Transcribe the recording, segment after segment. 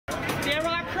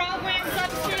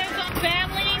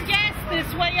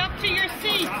to your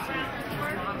seats.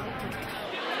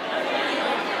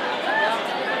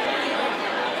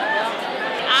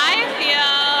 I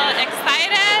feel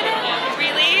excited,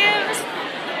 relieved,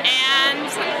 and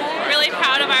really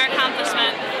proud of our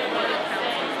accomplishment.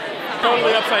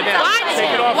 Totally upside down.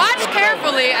 Watch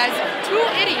carefully as two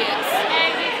idiots.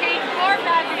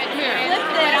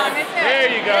 There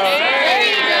you go. There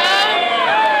you go.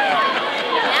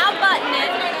 Now button it.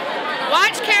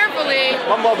 Watch carefully.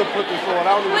 My mother put this on.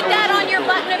 I don't even Put know that what on your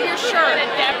button of your shirt.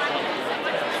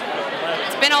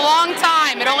 It's been a long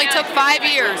time. It only took 5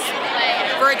 years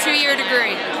for a 2-year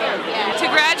degree. To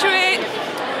graduate,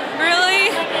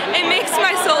 really, it makes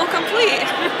my soul complete.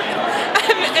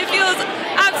 It feels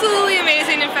absolutely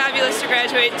amazing and fabulous to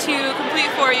graduate to complete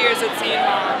 4 years at Seton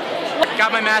Hall.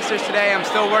 Got my master's today. I'm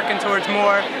still working towards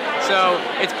more. So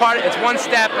it's one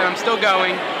step and I'm still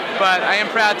going, but I am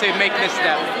proud to make this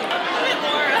step.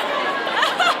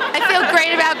 I feel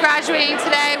great about graduating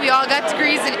today. We all got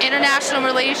degrees in international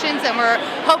relations and we're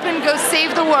hoping to go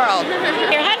save the world.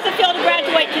 How does it feel to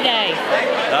graduate today?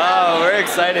 Oh, we're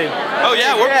excited. Oh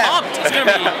yeah, we're pumped.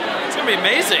 It's gonna be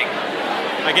amazing.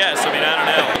 I guess. I mean, I don't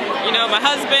know. You know, my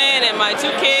husband and my 2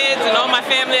 kids and all my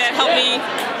family that helped me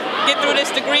get through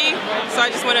this degree. So I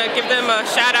just want to give them a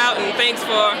shout out and thanks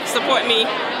for supporting me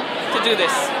to do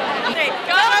this.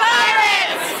 Go!